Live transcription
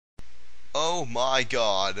Oh my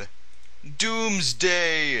god.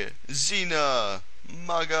 Doomsday! Xena!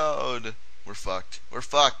 My god. We're fucked. We're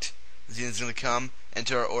fucked. Xena's gonna come,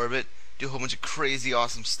 enter our orbit, do a whole bunch of crazy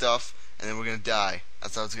awesome stuff, and then we're gonna die.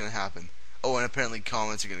 That's how it's gonna happen. Oh, and apparently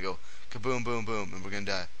comments are gonna go kaboom, boom, boom, and we're gonna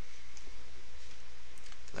die.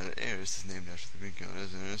 Planet Eris is named after the Greek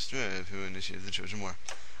goddess Eris who initiated the Trojan War.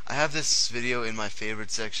 I have this video in my favorite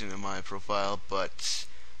section in my profile, but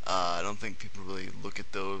I don't think people really look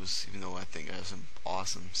at those, even though I think I have some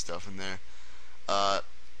awesome stuff in there. I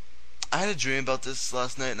had a dream about this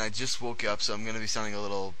last night, and I just woke up, so I'm going to be sounding a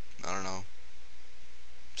little, I don't know,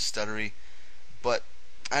 stuttery. But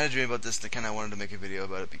I had a dream about this, and I kind of wanted to make a video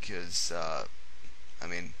about it because, I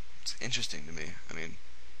mean, it's interesting to me. I mean,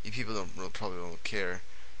 you people probably don't care,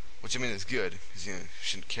 which I mean is good, because you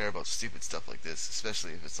shouldn't care about stupid stuff like this,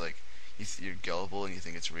 especially if it's like you're gullible and you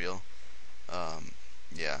think it's real.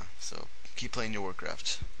 Yeah, so keep playing your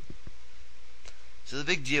Warcraft. So the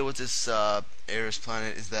big deal with this Eris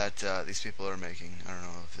planet is that these people are making, I don't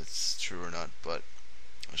know if it's true or not, but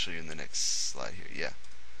I'll show you in the next slide here.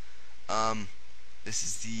 Yeah. This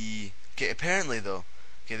is the, okay, apparently though,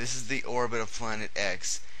 okay, this is the orbit of planet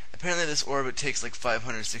X. Apparently this orbit takes like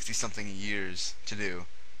 560 something years to do,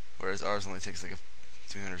 whereas ours only takes like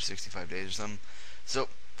 365 days or something. So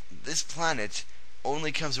this planet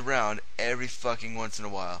only comes around every fucking once in a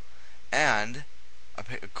while, and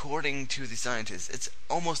according to the scientists, it's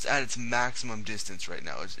almost at its maximum distance right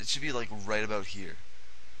now. It should be like right about here.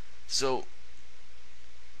 So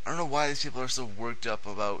I don't know why these people are so worked up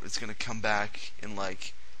about it's gonna come back in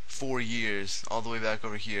like 4 years, all the way back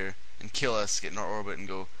over here, and kill us, get in our orbit, and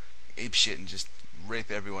go ape shit and just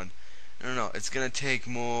rape everyone. I don't know. It's gonna take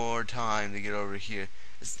more time to get over here.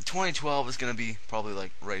 2012 is gonna be probably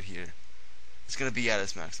like right here. It's gonna be at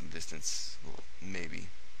its maximum distance, maybe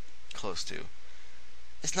close to.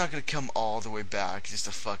 It's not gonna come all the way back just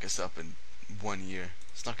to fuck us up in 1 year.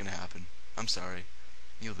 It's not gonna happen. I'm sorry.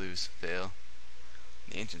 You lose. Fail.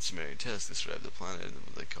 The ancient Sumerian texts described the planet and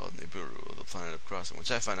what they called Nibiru, or the planet of crossing,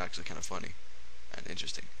 which I find actually kind of funny and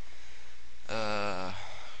interesting. I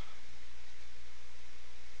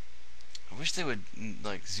wish they would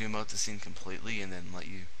like zoom out the scene completely and then let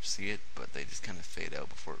you see it, but they just kind of fade out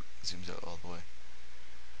before it zooms out all the way.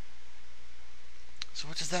 So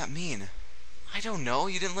what does that mean? I don't know.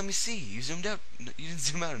 You didn't let me see. You zoomed out. You didn't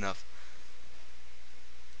zoom out enough.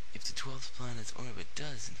 If the 12th planet's orbit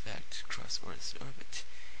does in fact cross Earth's orbit,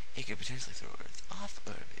 it could potentially throw Earth off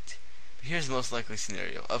orbit. But here's the most likely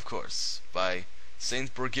scenario, of course, by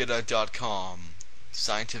saintbrigida.com.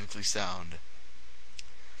 Scientifically sound.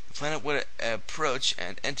 The planet would approach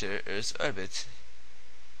and enter Earth's orbit.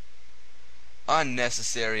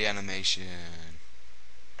 Unnecessary animation.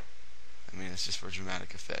 I mean, it's just for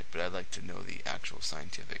dramatic effect, but I'd like to know the actual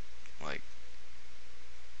scientific, like,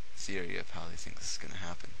 theory of how they think this is gonna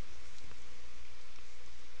happen.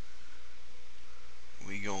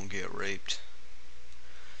 We gonna get raped.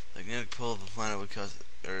 The magnetic pull of the planet would cause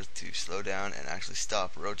Earth to slow down and actually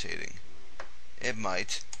stop rotating. It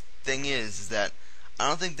might. Thing is that I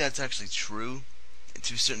don't think that's actually true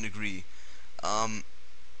to a certain degree.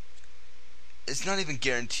 It's not even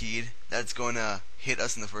guaranteed that it's going to hit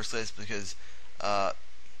us in the first place because,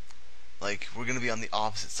 like, we're going to be on the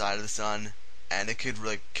opposite side of the sun, and it could,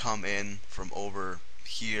 like, come in from over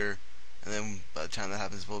here, and then by the time that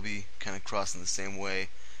happens, we'll be kind of crossing the same way.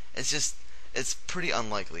 It's pretty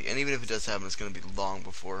unlikely, and even if it does happen, it's going to be long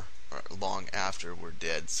before, or long after we're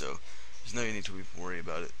dead, so there's no need to worry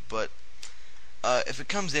about it. But if it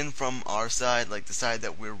comes in from our side, like the side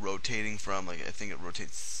that we're rotating from, like I think it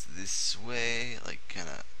rotates this way, like kind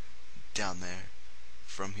of down there,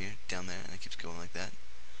 from here, down there, and it keeps going like that.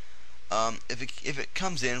 If it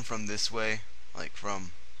comes in from this way, like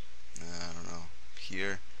from, I don't know,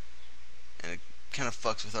 here, and it kind of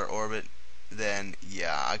fucks with our orbit, then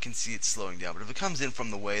yeah, I can see it slowing down. But if it comes in from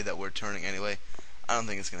the way that we're turning anyway, I don't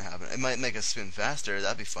think it's going to happen. It might make us spin faster,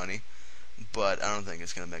 that'd be funny, but I don't think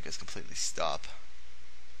it's going to make us completely stop.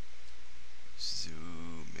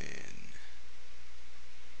 Zoom in.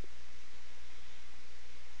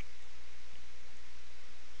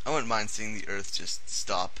 I wouldn't mind seeing the Earth just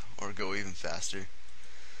stop or go even faster.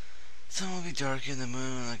 The sun will be darker, the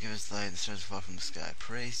moon will give its light, and the stars fall from the sky.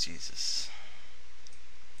 Praise Jesus.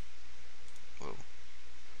 Whoa.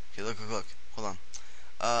 Okay, look. Hold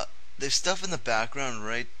on. There's stuff in the background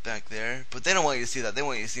right back there, but they don't want you to see that. They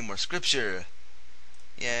want you to see more scripture.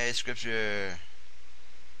 Yay, scripture.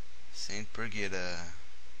 Saint Brigida.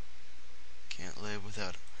 Can't live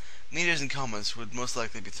without him. Meters and commas would most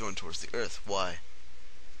likely be thrown towards the Earth. Why?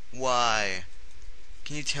 Why?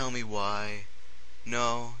 Can you tell me why?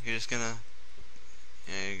 No? You're just gonna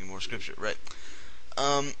Yeah, more scripture, right?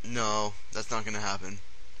 No, that's not gonna happen.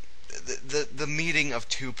 The meeting of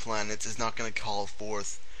two planets is not gonna call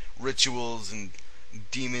forth rituals and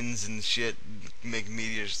demons and shit, make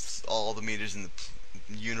meteors, all the meteors in the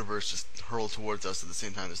universe just hurl towards us at the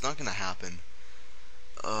same time. It's not gonna happen.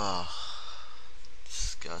 Ugh,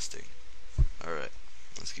 disgusting. Alright,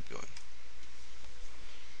 let's keep going.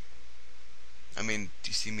 I mean, do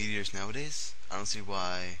you see meteors nowadays? I don't see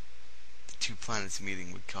why the two planets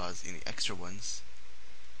meeting would cause any extra ones.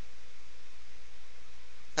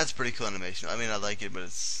 That's pretty cool animation. I mean, I like it, but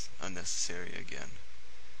it's unnecessary again.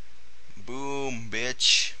 Boom,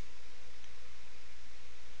 bitch.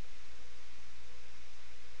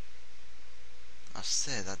 I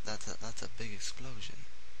say that's a big explosion.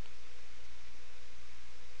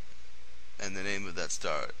 And the name of that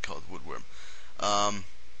star called Woodworm. I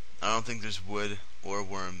don't think there's wood or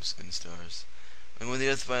worms in stars. And when the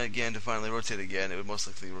Earth began to finally rotate again, it would most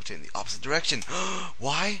likely rotate in the opposite direction.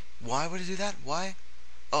 Why? Why would it do that? Why?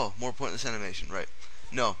 Oh, more pointless animation, right?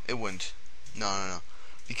 No, it wouldn't. No.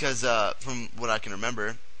 Because from what I can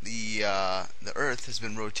remember, the Earth has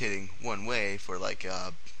been rotating one way for like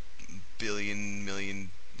a billion,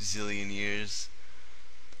 million, zillion years.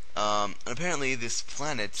 And apparently this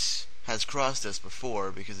planet has crossed us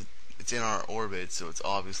before because it's in our orbit, so it's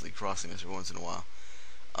obviously crossing us every once in a while.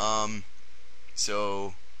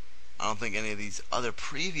 So I don't think any of these other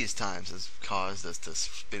previous times has caused us to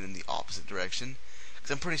spin in the opposite direction.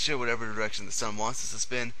 Because I'm pretty sure whatever direction the sun wants us to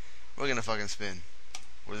spin, we're gonna fucking spin.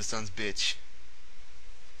 We're the sun's bitch.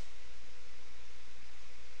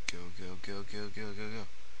 Go, go, go, go, go, go, go.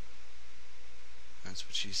 That's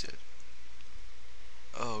what she said.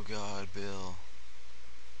 Oh God, Bill.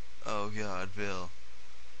 Oh God, Bill.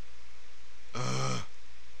 Ugh.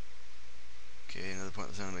 Okay, another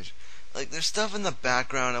pointless animation. Like, there's stuff in the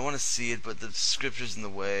background, I want to see it, but the scripture's in the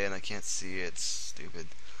way, and I can't see it. It's stupid.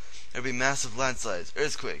 There'll be massive landslides,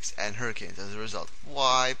 earthquakes, and hurricanes as a result.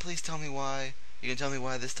 Why? Please tell me why. You gonna tell me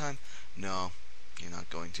why this time? No, you're not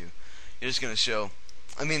going to. You're just gonna show.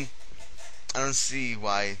 I mean, I don't see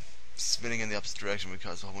why spinning in the opposite direction would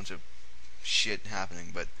cause a whole bunch of shit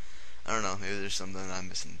happening, but I don't know, maybe there's something that I'm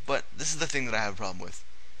missing. But this is the thing that I have a problem with.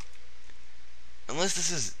 Unless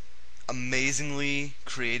this is amazingly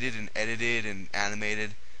created and edited and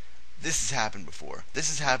animated, this has happened before. This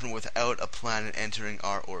has happened without a planet entering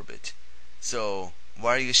our orbit. So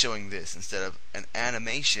why are you showing this instead of an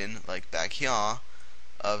animation like back here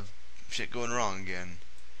of shit going wrong again?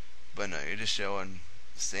 But no, you're just showing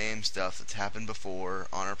the same stuff that's happened before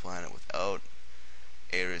on our planet without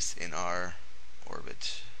Eris in our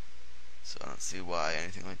orbit. So I don't see why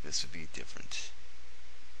anything like this would be different.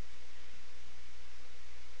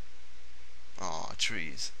 Aw,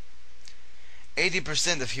 trees.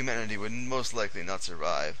 80% of humanity would most likely not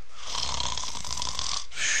survive.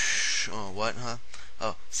 Oh, what, huh?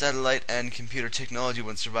 Oh, satellite and computer technology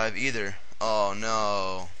wouldn't survive either. Oh,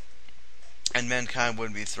 no. And mankind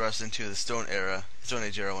wouldn't be thrust into the Stone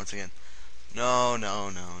Age era once again. No.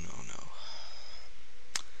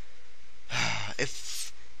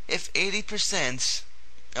 If 80%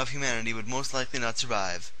 of humanity would most likely not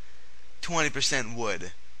survive, 20%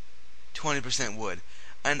 would. 20% would.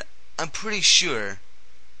 And I'm pretty sure,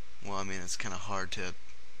 well, I mean, it's kind of hard to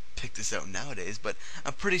pick this out nowadays, but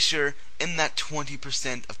I'm pretty sure in that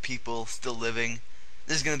 20% of people still living,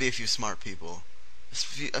 there's going to be a few smart people.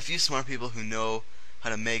 A few smart people who know how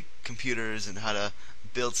to make computers and how to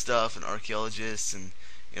build stuff, and archaeologists and,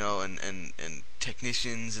 you know, and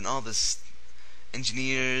technicians and all this,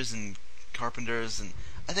 engineers and carpenters, and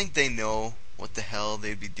I think they know what the hell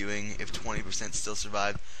they'd be doing if 20% still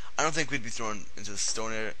survived. I don't think we'd be thrown into the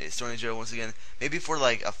Stone Age era once again. Maybe for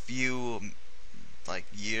like a few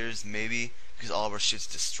years, maybe, because all of our shit's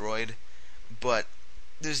destroyed. But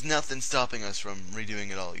there's nothing stopping us from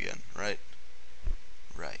redoing it all again, right?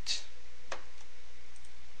 Right.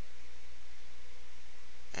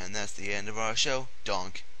 And that's the end of our show.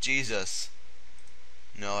 Donk. Jesus.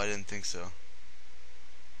 No, I didn't think so.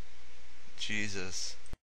 Jesus.